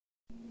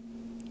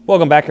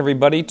Welcome back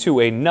everybody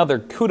to another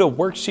Kuta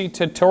worksheet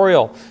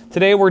tutorial.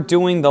 Today we're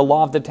doing the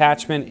Law of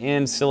Detachment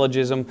and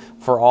Syllogism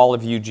for all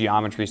of you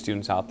geometry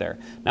students out there.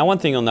 Now one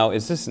thing you'll know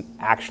is this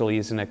actually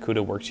isn't a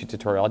Kuta worksheet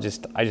tutorial.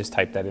 I just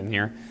typed that in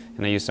here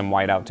and I used some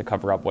whiteout to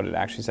cover up what it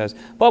actually says.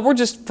 But we're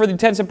just, for the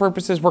intents and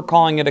purposes, we're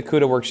calling it a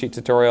Kuta worksheet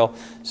tutorial,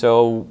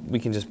 so we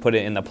can just put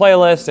it in the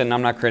playlist, and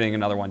I'm not creating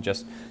another one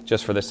just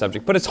for this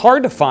subject. But it's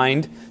hard to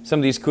find some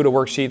of these Kuta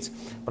worksheets,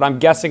 but I'm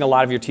guessing a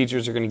lot of your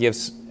teachers are going to give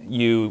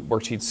you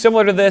worksheets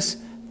similar to this,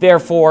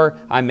 therefore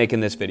I'm making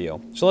this video.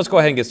 So let's go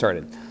ahead and get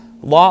started.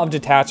 Law of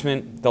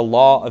Detachment, the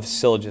Law of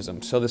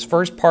Syllogism. So this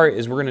first part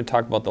is we're going to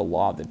talk about the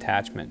Law of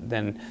Detachment,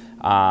 then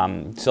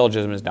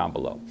syllogism is down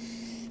below.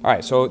 All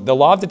right, so the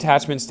Law of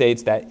Detachment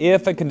states that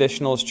if a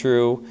conditional is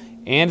true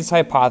and its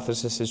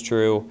hypothesis is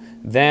true,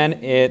 then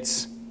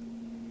its,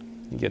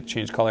 you get to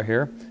change color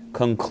here,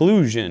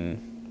 conclusion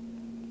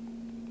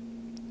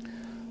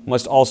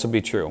must also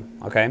be true,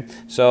 okay?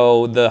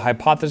 So the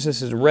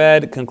hypothesis is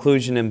red,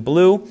 conclusion in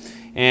blue,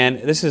 and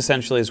this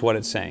essentially is what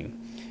it's saying.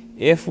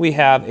 If we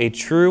have a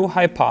true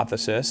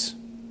hypothesis,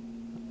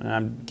 and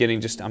I'm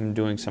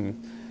doing some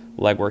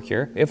legwork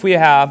here. If we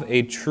have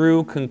a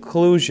true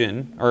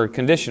conclusion, or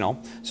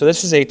conditional, so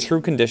this is a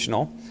true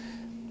conditional.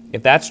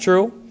 If that's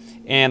true,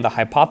 and the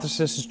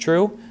hypothesis is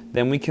true,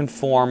 then we can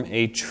form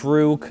a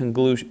true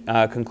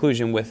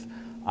conclusion with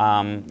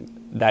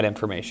that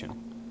information.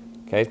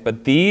 Okay,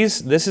 but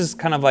this is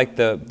kind of like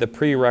the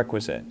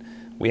prerequisite.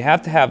 We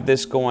have to have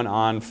this going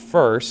on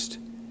first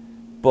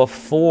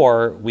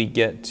before we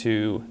get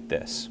to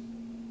this.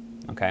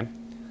 Okay,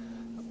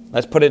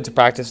 let's put it into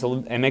practice.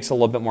 It makes a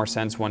little bit more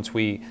sense once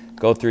we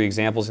go through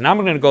examples. And I'm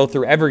going to go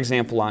through every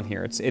example on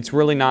here. It's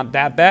really not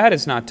that bad.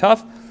 It's not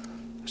tough.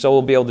 So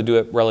we'll be able to do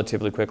it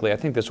relatively quickly. I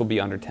think this will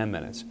be under 10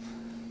 minutes.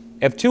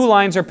 If two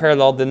lines are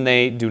parallel, then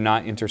they do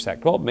not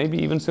intersect. Well, maybe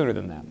even sooner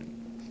than that.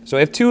 So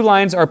if two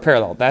lines are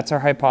parallel, that's our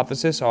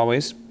hypothesis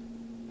always.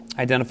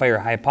 Identify your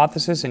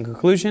hypothesis and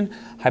conclusion.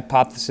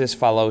 Hypothesis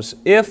follows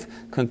if,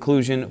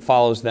 conclusion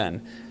follows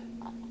then.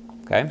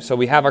 Okay, so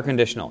we have our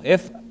conditional.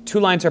 If two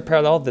lines are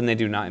parallel, then they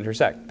do not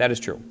intersect. That is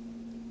true.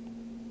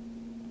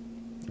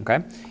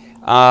 Okay,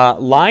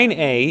 line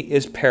A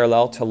is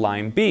parallel to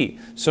line B.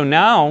 So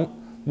now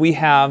we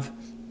have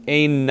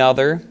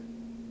another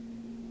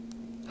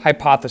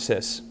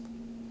hypothesis.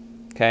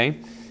 Okay,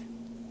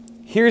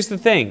 here's the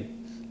thing.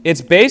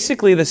 It's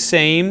basically the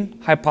same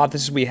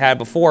hypothesis we had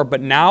before,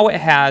 but now it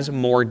has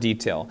more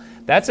detail.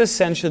 That's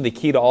essentially the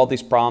key to all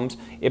these problems.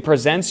 It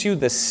presents you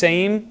the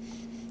same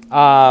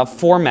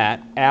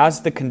format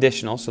as the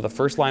conditional. So the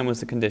first line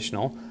was the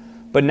conditional,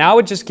 but now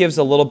it just gives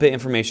a little bit of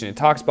information. It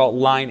talks about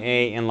line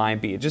A and line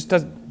B. It just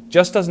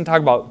doesn't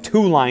talk about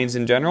two lines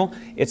in general.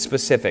 It's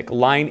specific.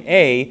 Line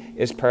A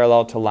is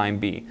parallel to line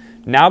B.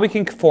 Now we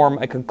can form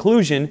a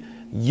conclusion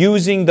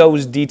using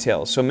those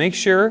details. So make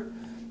sure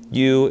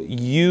you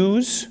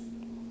use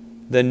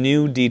the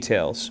new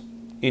details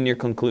in your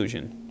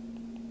conclusion.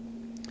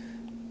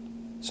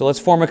 So let's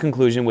form a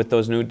conclusion with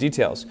those new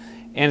details.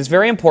 And it's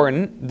very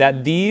important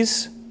that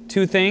these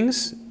two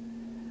things,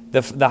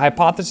 the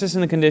hypothesis in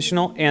the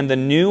conditional and the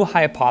new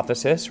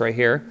hypothesis right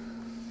here,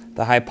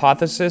 the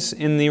hypothesis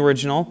in the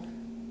original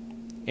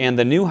and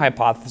the new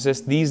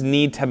hypothesis, these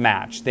need to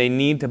match. They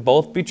need to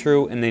both be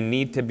true and they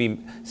need to be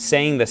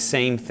saying the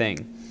same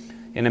thing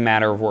in a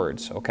matter of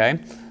words, okay?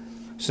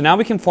 So now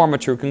we can form a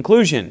true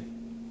conclusion.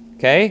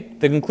 Okay?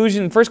 The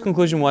conclusion, first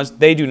conclusion was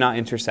they do not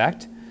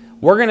intersect.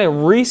 We're going to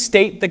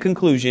restate the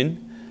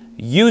conclusion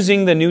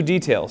using the new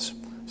details.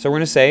 So we're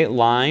going to say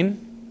line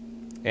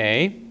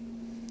A,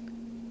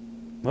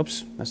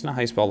 whoops, that's not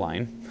how you spell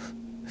line.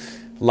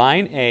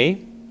 Line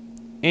A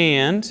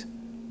and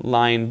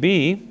line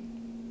B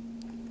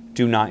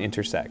do not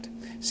intersect.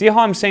 See how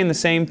I'm saying the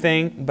same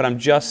thing, but I'm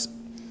just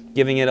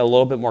giving it a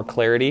little bit more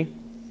clarity?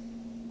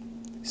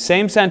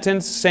 Same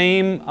sentence,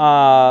 same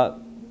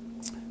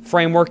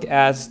framework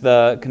as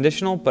the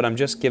conditional, but I'm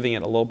just giving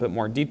it a little bit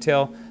more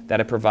detail that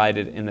I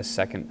provided in the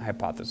second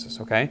hypothesis,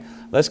 okay?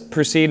 Let's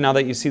proceed now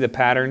that you see the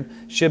pattern.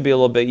 Should be a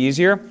little bit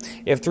easier.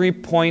 If 3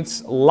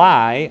 points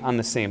lie on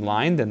the same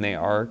line, then they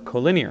are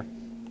collinear.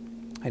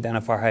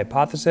 Identify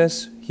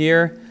hypothesis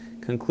here,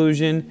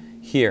 conclusion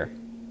here.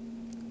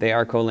 They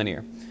are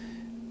collinear.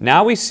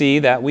 Now we see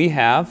that we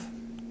have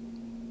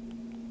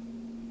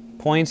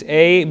points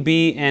A,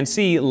 B, and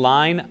C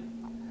lie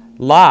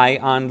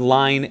on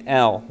line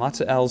L. Lots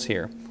of L's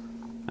here.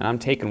 And I'm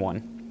taking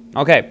one.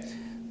 Okay.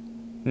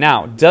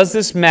 Now, does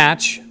this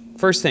match,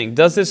 first thing,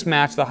 does this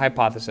match the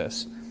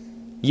hypothesis?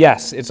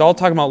 Yes, it's all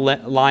talking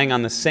about lying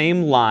on the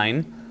same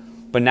line,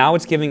 but now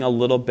it's giving a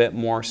little bit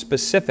more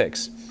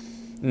specifics.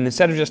 And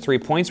instead of just 3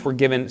 points, we're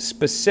given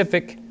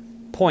specific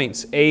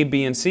points, A,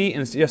 B, and C,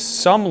 and it's just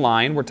some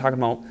line, we're talking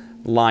about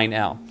line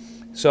L.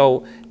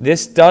 So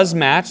this does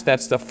match.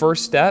 That's the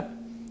first step.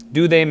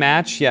 Do they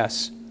match?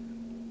 Yes.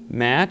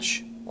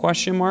 Match,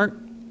 question mark.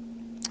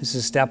 This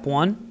is step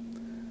 1.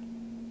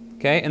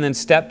 Okay, and then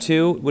step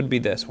 2 would be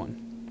this one.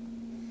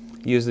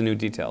 Use the new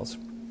details.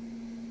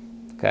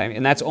 Okay,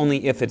 and that's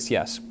only if it's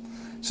yes.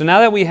 So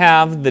now that we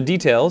have the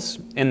details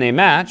and they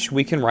match,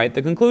 we can write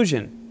the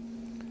conclusion.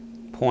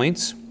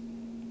 Points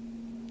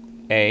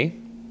A,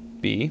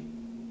 B,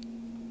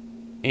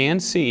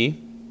 and C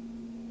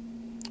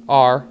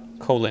are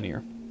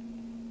collinear.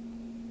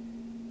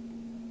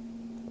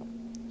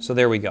 So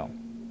there we go.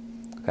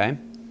 Okay.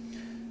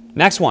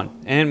 Next one,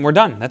 and we're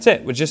done. That's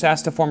it. We just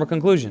asked to form a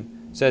conclusion.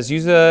 It says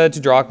use to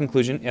draw a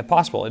conclusion if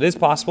possible. It is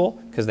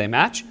possible because they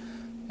match,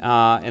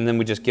 and then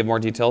we just give more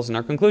details in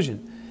our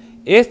conclusion.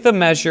 If the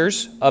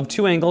measures of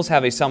two angles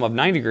have a sum of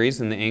 9 degrees,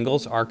 then the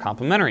angles are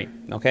complementary.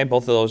 Okay,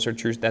 both of those are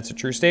true. That's a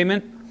true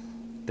statement.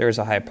 There's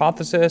a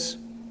hypothesis.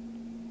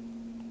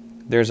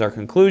 There's our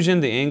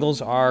conclusion. The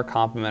angles are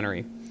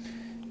complementary.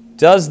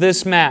 Does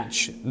this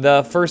match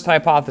the first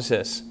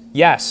hypothesis?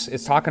 Yes,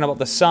 it's talking about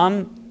the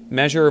sum,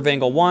 measure of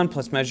angle 1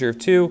 plus measure of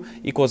 2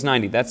 equals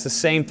 90. That's the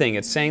same thing.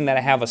 It's saying that I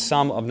have a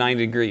sum of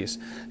 90 degrees.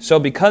 So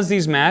because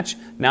these match,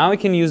 now we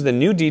can use the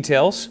new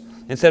details.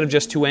 Instead of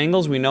just two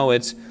angles, we know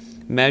it's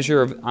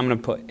measure of, I'm going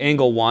to put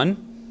angle 1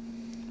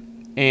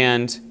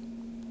 and,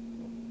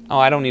 oh,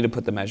 I don't need to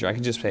put the measure. I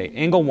can just say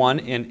angle 1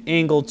 and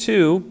angle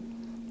 2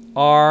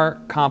 are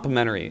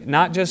complementary.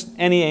 Not just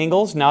any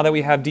angles. Now that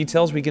we have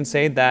details, we can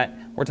say that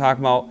we're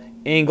talking about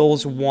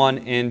angles 1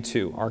 and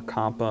 2 are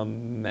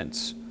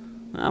complements.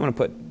 I'm going to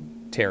put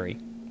Terry.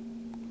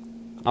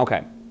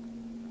 Okay.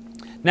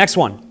 Next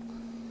one.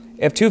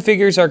 If two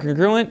figures are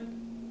congruent,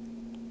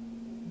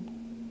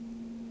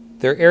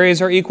 their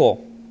areas are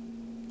equal.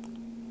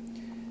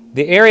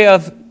 The area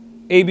of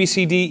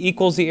ABCD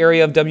equals the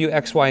area of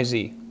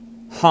WXYZ.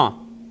 Huh.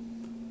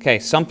 Okay,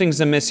 something's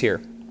amiss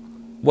here.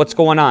 What's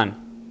going on?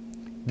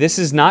 This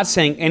is not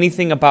saying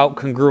anything about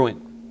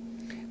congruent.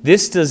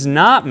 This does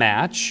not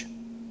match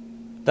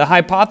the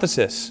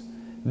hypothesis.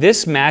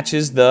 This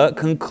matches the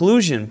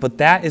conclusion, but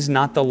that is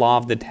not the law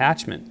of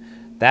detachment.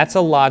 That's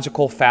a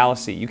logical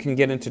fallacy. You can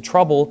get into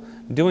trouble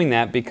doing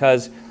that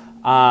because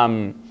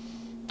I'm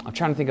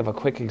trying to think of a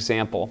quick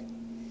example.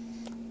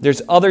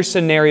 There's other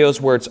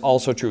scenarios where it's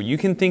also true. You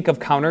can think of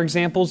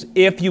counterexamples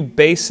if you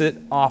base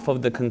it off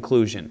of the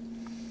conclusion.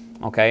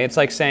 Okay, it's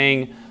like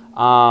saying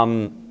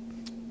all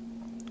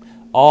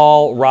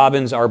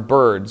robins are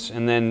birds,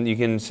 and then you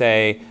can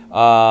say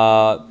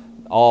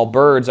all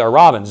birds are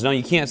robins. No,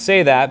 you can't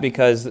say that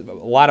because a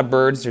lot of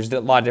birds, there's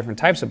a lot of different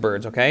types of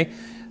birds, okay?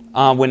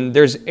 When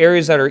there's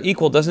areas that are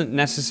equal doesn't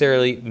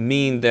necessarily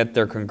mean that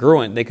they're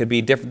congruent. They could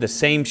be different, the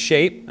same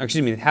shape, or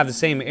excuse me, have the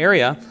same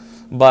area,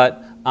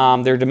 but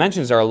their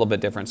dimensions are a little bit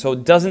different. So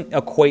it doesn't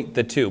equate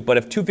the two. But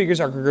if two figures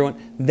are congruent,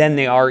 then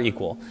they are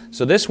equal.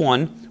 So this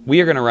one, we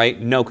are going to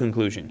write no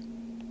conclusion.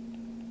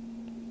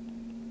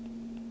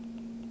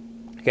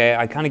 Okay,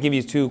 I kind of give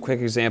you two quick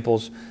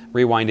examples.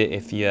 Rewind it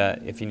if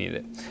you need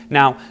it.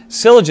 Now,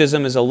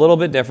 syllogism is a little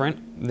bit different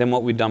than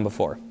what we've done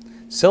before.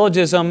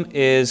 Syllogism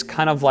is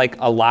kind of like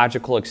a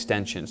logical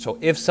extension. So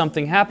if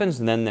something happens,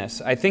 then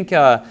this. I think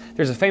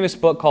there's a famous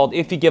book called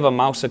If You Give a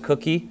Mouse a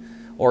Cookie,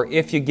 or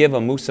If You Give a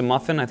Moose a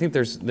Muffin. I think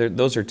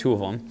those are two of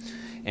them.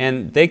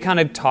 And they kind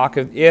of talk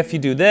of if you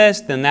do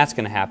this, then that's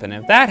going to happen.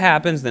 If that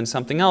happens, then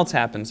something else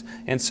happens,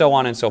 and so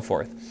on and so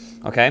forth.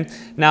 Okay?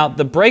 Now,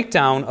 the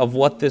breakdown of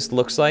what this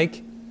looks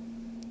like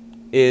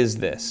is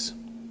this.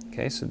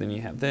 Okay, so then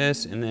you have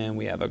this, and then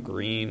we have a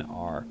green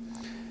R.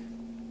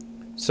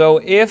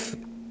 So if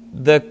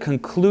the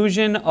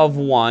conclusion of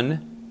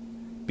one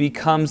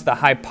becomes the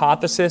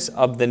hypothesis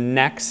of the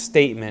next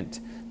statement,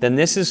 then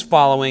this is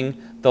following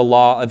the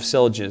law of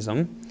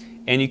syllogism,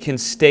 and you can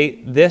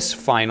state this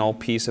final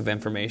piece of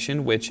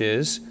information, which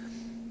is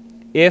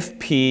if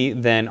P,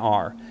 then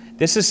R.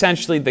 This is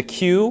essentially the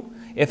Q.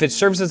 If it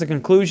serves as a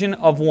conclusion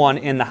of one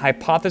and the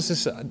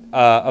hypothesis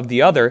of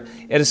the other,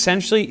 it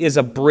essentially is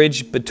a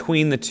bridge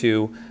between the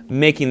two,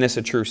 making this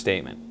a true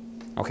statement.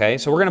 Okay,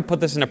 so we're going to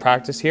put this into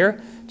practice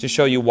here to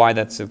show you why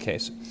that's the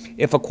case.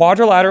 If a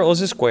quadrilateral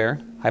is a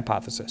square,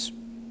 hypothesis,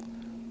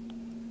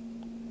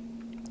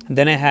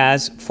 then it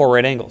has four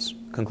right angles,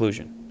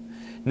 conclusion.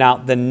 Now,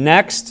 the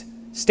next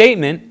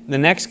statement, the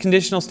next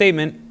conditional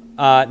statement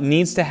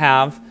needs to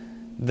have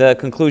the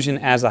conclusion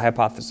as a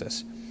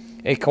hypothesis.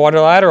 A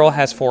quadrilateral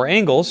has four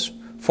angles,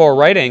 four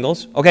right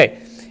angles.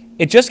 Okay,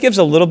 it just gives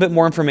a little bit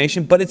more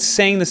information, but it's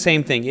saying the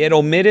same thing. It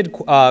omitted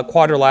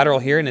quadrilateral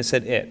here, and it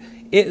said it.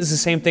 It is the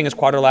same thing as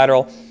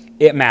quadrilateral.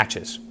 It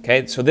matches.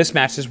 Okay, so this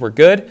matches. We're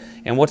good.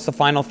 And what's the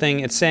final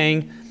thing it's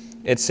saying?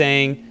 It's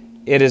saying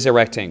it is a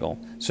rectangle.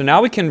 So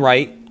now we can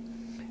write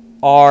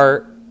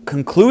our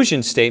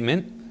conclusion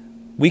statement.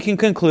 We can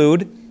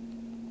conclude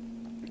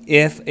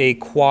if a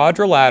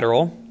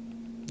quadrilateral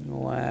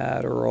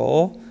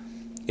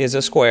is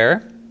a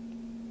square,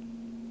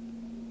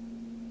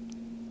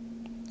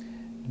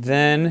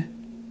 then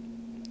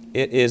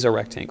it is a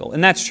rectangle.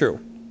 And that's true.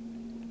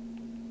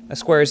 A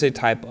square is a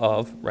type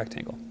of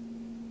rectangle.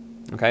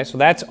 Okay, so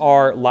that's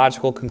our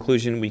logical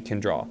conclusion we can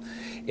draw.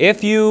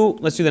 If you,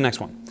 let's do the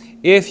next one.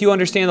 If you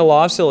understand the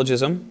law of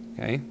syllogism,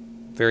 okay,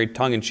 very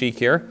tongue-in-cheek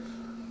here,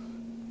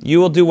 you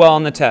will do well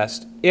on the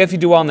test. If you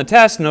do well on the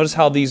test, notice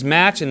how these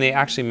match, and they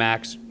actually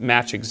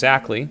match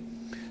exactly.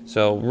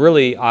 So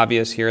really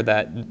obvious here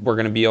that we're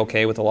going to be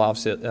okay with the law of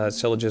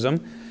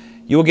syllogism.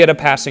 You will get a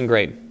passing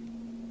grade.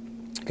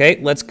 Okay,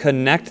 let's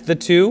connect the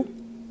two.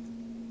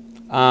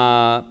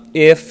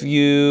 If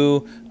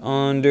you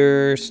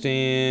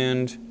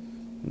understand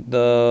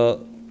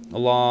the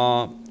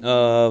law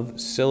of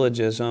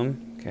syllogism,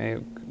 okay,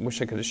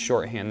 wish I could just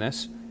shorthand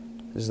this.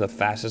 This is the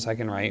fastest I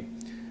can write.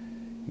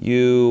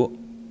 You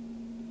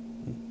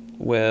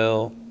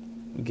will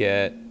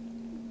get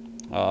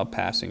a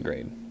passing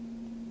grade.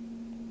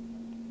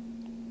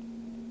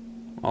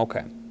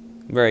 Okay,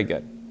 very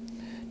good.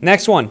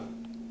 Next one.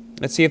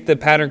 Let's see if the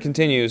pattern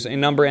continues. A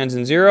number ends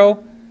in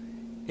 0.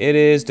 It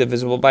is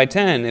divisible by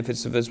 10. If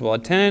it's divisible by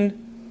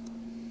 10,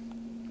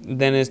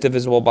 then it's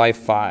divisible by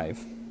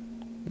 5.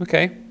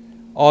 Okay,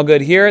 all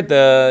good here.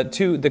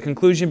 The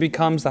conclusion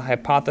becomes the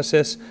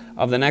hypothesis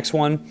of the next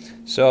one.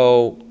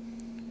 So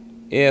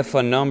if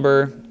a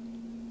number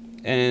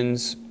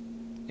ends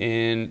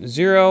in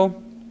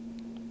 0,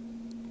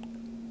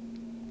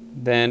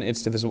 then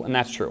it's divisible, and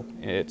that's true.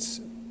 It's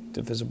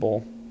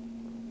divisible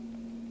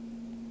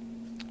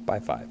by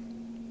 5.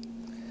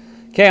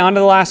 Okay, on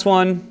to the last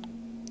one.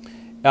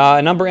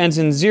 A number ends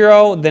in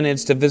 0, then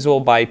it's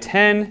divisible by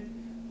 10.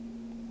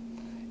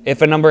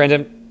 If a number ends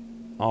in...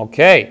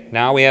 Okay,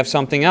 now we have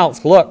something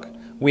else. Look,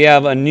 we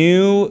have a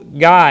new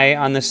guy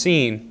on the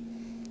scene.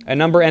 A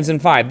number ends in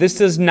 5. This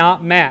does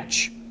not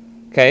match.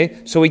 Okay,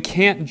 so we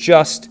can't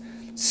just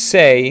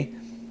say,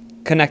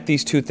 connect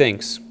these two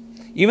things.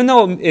 Even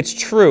though it's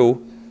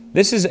true,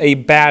 this is a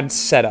bad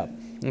setup.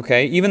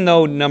 Okay, even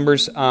though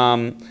numbers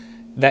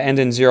that end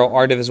in 0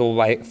 are divisible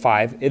by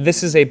 5,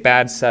 this is a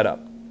bad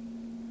setup.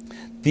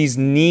 These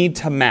need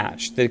to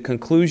match. The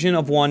conclusion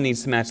of one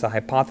needs to match the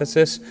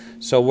hypothesis.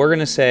 So we're going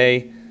to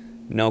say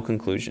no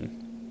conclusion.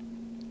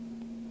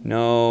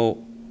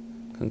 No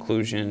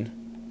conclusion.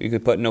 You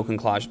could put no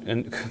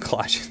conclusion.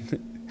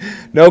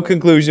 No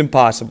conclusion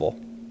possible.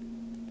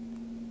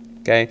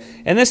 Okay,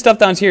 and this stuff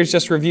down here is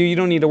just review. You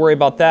don't need to worry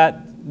about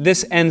that.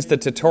 This ends the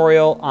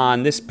tutorial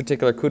on this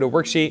particular Kuta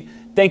worksheet.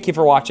 Thank you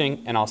for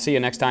watching, and I'll see you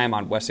next time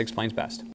on Wes Explains Best.